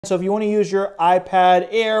So if you want to use your iPad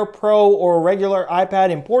Air Pro or regular iPad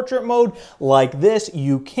in portrait mode like this,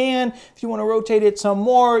 you can. If you want to rotate it some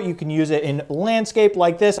more, you can use it in landscape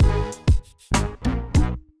like this.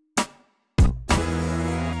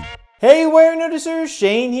 Hey Warenoticers,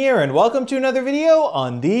 Shane here, and welcome to another video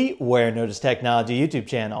on the Warenotice Technology YouTube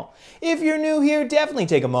channel. If you're new here, definitely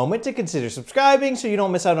take a moment to consider subscribing so you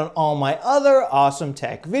don't miss out on all my other awesome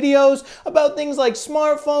tech videos about things like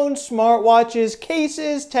smartphones, smartwatches,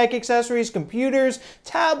 cases, tech accessories, computers,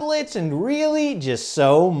 tablets, and really just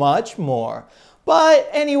so much more. But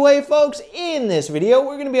anyway, folks, in this video,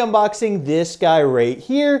 we're going to be unboxing this guy right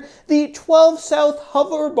here, the 12 South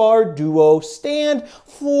HoverBar Duo stand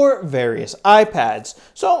for various iPads.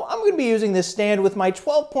 So I'm going to be using this stand with my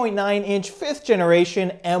 12.9-inch 5th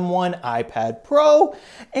generation M1 iPad Pro,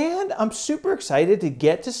 and I'm super excited to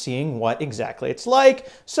get to seeing what exactly it's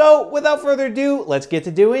like. So without further ado, let's get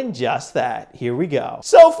to doing just that. Here we go.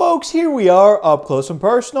 So folks, here we are up close and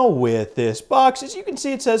personal with this box. As you can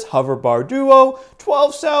see, it says HoverBar Duo.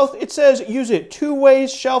 12 South, it says use it 2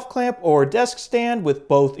 ways, shelf clamp or desk stand with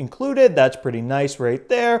both included. That's pretty nice right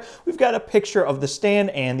there. We've got a picture of the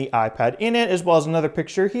stand and the iPad in it, as well as another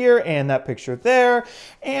picture here and that picture there.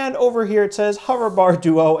 And over here it says HoverBar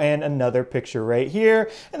Duo and another picture right here.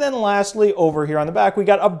 And then lastly, over here on the back, we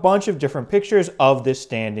got a bunch of different pictures of this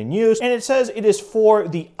stand in use. And it says it is for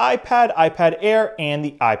the iPad, iPad Air, and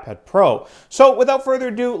the iPad Pro. So without further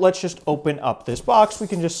ado, let's just open up this box. We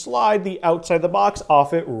can just slide the outside of the box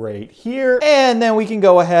off it right here, and then we can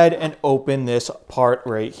go ahead and open this part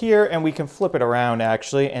right here, and we can flip it around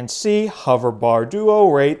actually and see HoverBar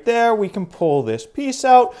Duo right there. We can pull this piece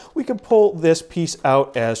out, we can pull this piece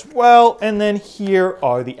out as well, and then here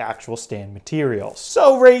are the actual stand materials.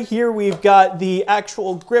 So right here we've got the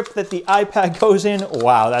actual grip that the iPad goes in.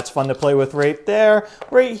 Wow, that's fun to play with right there.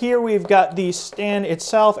 Right here we've got the stand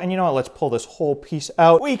itself, and you know what, let's pull this whole piece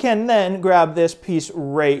out. We can then grab this piece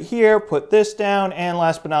right here, put this down, and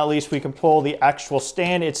last but not least, we can pull the actual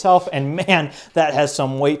stand itself, and man, that has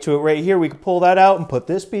some weight to it right here. We can pull that out and put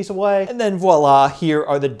this piece away, and then voila, here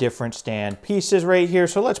are the different stand pieces right here.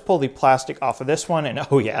 So let's pull the plastic off of this one, and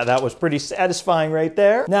oh yeah, that was pretty satisfying right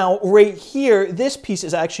there. Now, right here, this piece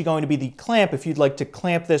is actually going to be the clamp if you'd like to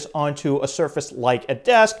clamp this onto a surface like a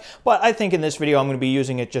desk, but I think in this video, I'm going to be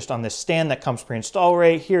using it just on this stand that comes pre-installed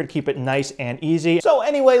right here to keep it nice and easy. So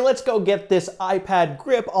anyway, let's go get this iPad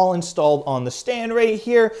grip all installed on the stand right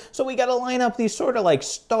here. So we got to line up these sort of like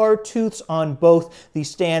star tooths on both the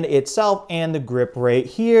stand itself and the grip right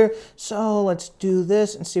here. So let's do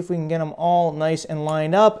this and see if we can get them all nice and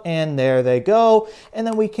lined up, and there they go. And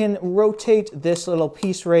then we can rotate this little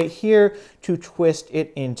piece right here to twist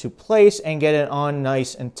it into place and get it on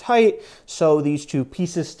nice and tight so these two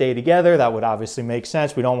pieces stay together. That would obviously make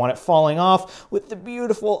sense. We don't want it falling off with the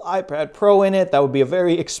beautiful iPad Pro in it. That would be a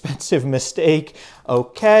very expensive mistake.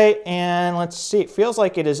 Okay, and let's see, it feels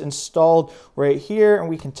like it is installed right here, and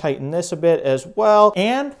we can tighten this a bit as well.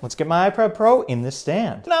 And let's get my iPad Pro in the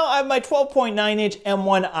stand. Now I have my 12.9-inch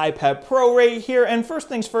M1 iPad Pro right here, and first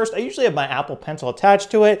things first, I usually have my Apple Pencil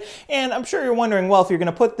attached to it, and I'm sure you're wondering, well, if you're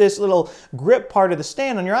gonna put this little grip part of the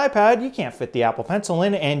stand on your iPad, you can't fit the Apple Pencil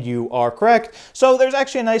in, and you are correct. So there's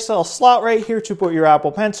actually a nice little slot right here to put your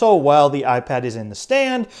Apple Pencil while the iPad is in the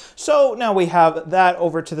stand. So now we have that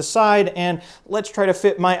over to the side, and let's try to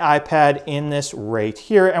fit my iPad in this right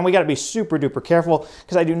here. And we got to be super duper careful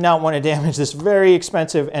because I do not want to damage this very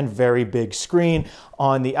expensive and very big screen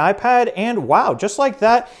on the iPad. And wow, just like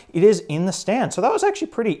that, it is in the stand. So that was actually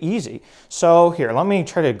pretty easy. So here, let me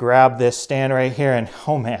try to grab this stand right here, and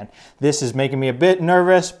oh man, this is making me a bit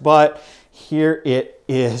nervous, but here it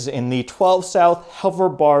is in the 12 South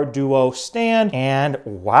HoverBar Duo stand, and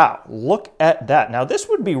wow, look at that. Now this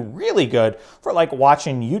would be really good for like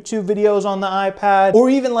watching YouTube videos on the iPad, or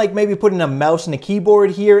even like maybe putting a mouse and a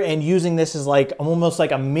keyboard here and using this as like almost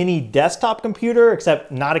like a mini desktop computer,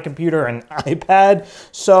 except not a computer, an iPad.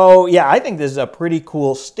 So yeah, I think this is a pretty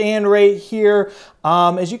cool stand right here.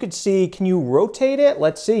 As you can see, can you rotate it?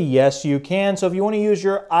 Let's see. Yes, you can. So if you want to use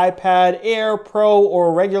your iPad Air Pro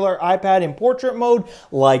or regular iPad in portrait mode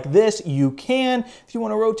like this, you can. If you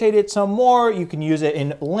want to rotate it some more, you can use it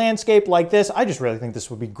in landscape like this. I just really think this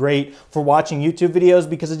would be great for watching YouTube videos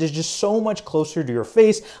because it is just so much closer to your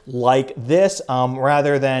face like this,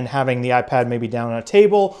 rather than having the iPad maybe down on a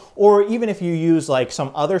table, or even if you use like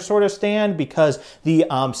some other sort of stand, because the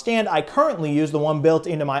stand I currently use, the one built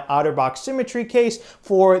into my OtterBox Symmetry case, case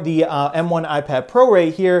for the M1 iPad Pro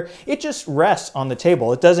right here, it just rests on the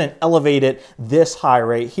table. It doesn't elevate it this high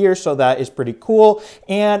right here, so that is pretty cool.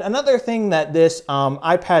 And another thing that this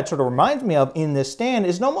iPad sort of reminds me of in this stand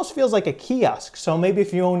is it almost feels like a kiosk. So maybe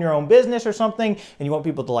if you own your own business or something and you want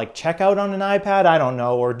people to like check out on an iPad, I don't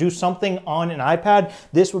know, or do something on an iPad,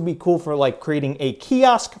 this would be cool for like creating a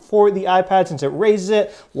kiosk for the iPad since it raises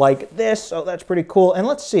it like this. So that's pretty cool. And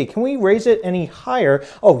let's see, can we raise it any higher?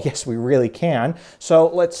 Oh yes, we really can. So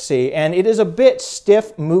let's see. And it is a bit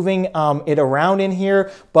stiff moving it around in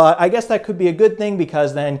here, but I guess that could be a good thing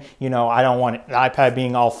because then, you know, I don't want the iPad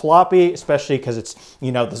being all floppy, especially because it's,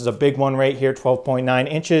 you know, this is a big one right here, 12.9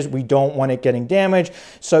 inches. We don't want it getting damaged.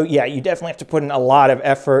 So yeah, you definitely have to put in a lot of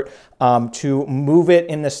effort to move it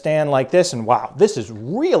in the stand like this. And wow, this is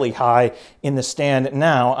really high in the stand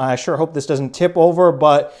now. I sure hope this doesn't tip over,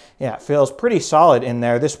 but yeah, it feels pretty solid in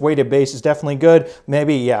there. This weighted base is definitely good.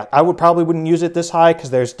 Maybe, yeah, I probably wouldn't use it this high because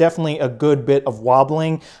there's definitely a good bit of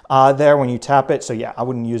wobbling there when you tap it. So yeah, I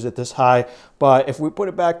wouldn't use it this high. But if we put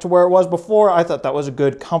it back to where it was before, I thought that was a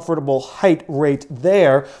good comfortable height right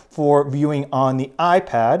there for viewing on the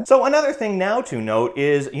iPad. So another thing now to note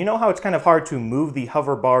is, you know how it's kind of hard to move the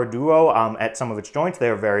HoverBar Duo at some of its joints? They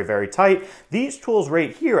are very, very tight. These tools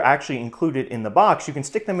right here actually included in the box. You can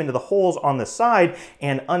stick them into the holes on the side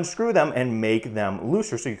and unscrew them and make them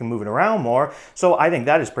looser so you can move it around more. So I think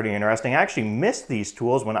that is pretty interesting. I actually missed these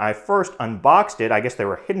tools when I first unboxed it. I guess they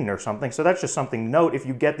were hidden or something. So that's just something to note. If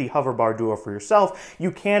you get the HoverBar Duo for yourself,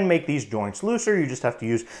 you can make these joints looser. You just have to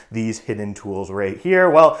use these hidden tools right here.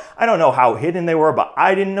 Well, I don't know how hidden they were, but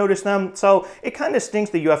I didn't notice them. So it kind of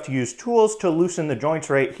stinks that you have to use tools to loosen the joints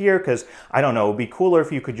right here, because I don't know, it would be cooler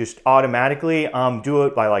if you could just automatically do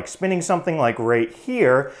it by like spinning something like right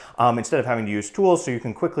here instead of having to use tools, so you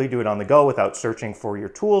can quickly do it on the go without searching for your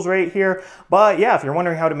tools right here. But yeah, if you're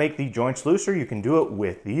wondering how to make the joints looser, you can do it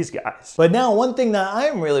with these guys. But now one thing that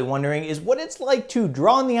I'm really wondering is what it's like to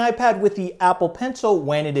draw on the iPad with the Apple Pencil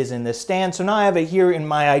when it is in this stand. So now I have it here in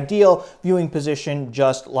my ideal viewing position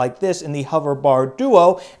just like this in the HoverBar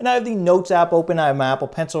Duo, and I have the Notes app open. I have my Apple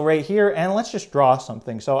Pencil right here, and let's just draw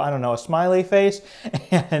something. So I don't know, a smiley face,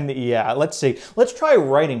 and yeah, let's see. Let's try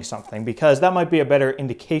writing something because that might be a better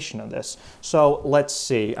indication of this. So let's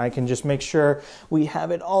see. I can just make sure we have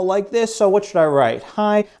it all like this. So what should I write?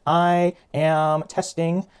 Hi, I am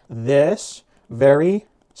testing this very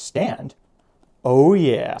stand. Oh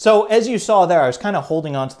yeah. So as you saw there, I was kind of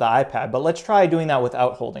holding onto the iPad, but let's try doing that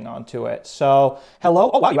without holding onto it. So hello.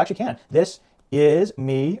 Oh wow, you actually can. This is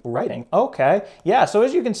me writing. Okay. Yeah, so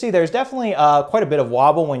as you can see, there's definitely quite a bit of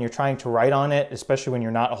wobble when you're trying to write on it, especially when you're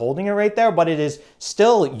not holding it right there, but it is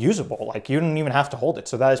still usable. Like, you don't even have to hold it.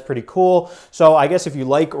 So that is pretty cool. So I guess if you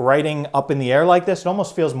like writing up in the air like this, it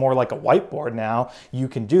almost feels more like a whiteboard now. You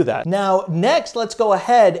can do that. Now, next, let's go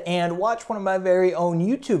ahead and watch one of my very own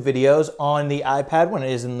YouTube videos on the iPad when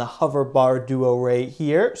it is in the HoverBar Duo right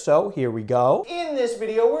here. So here we go. In this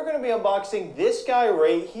video, we're going to be unboxing this guy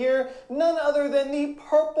right here, none other than the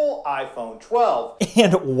purple iPhone 12.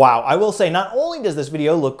 And wow, I will say, not only does this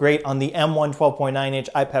video look great on the M1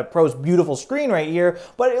 12.9-inch iPad Pro's beautiful screen right here,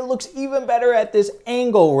 but it looks even better at this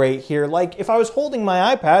angle right here. Like, if I was holding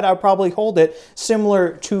my iPad, I'd probably hold it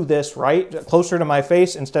similar to this, right? Closer to my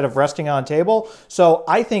face instead of resting on a table. So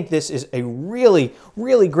I think this is a really,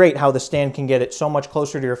 really great how the stand can get it so much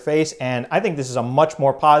closer to your face, and I think this is a much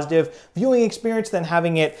more positive viewing experience than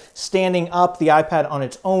having it standing up, the iPad on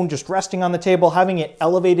its own, just resting on the table. Having it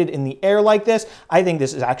elevated in the air like this, I think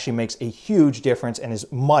this actually makes a huge difference and is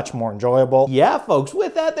much more enjoyable. Yeah, folks,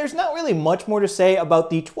 with that, there's not really much more to say about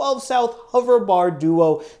the 12 South HoverBar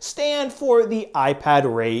Duo stand for the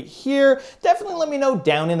iPad right here. Definitely let me know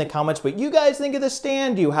down in the comments what you guys think of this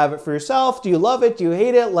stand. Do you have it for yourself? Do you love it? Do you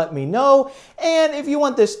hate it? Let me know. And if you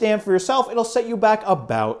want this stand for yourself, it'll set you back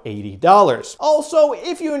about $80. Also,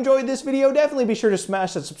 if you enjoyed this video, definitely be sure to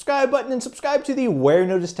smash that subscribe button and subscribe to the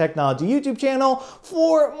Warenotice Technology YouTube channel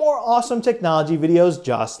for more awesome technology videos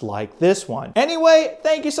just like this one. Anyway,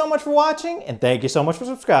 thank you so much for watching, and thank you so much for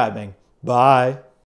subscribing. Bye.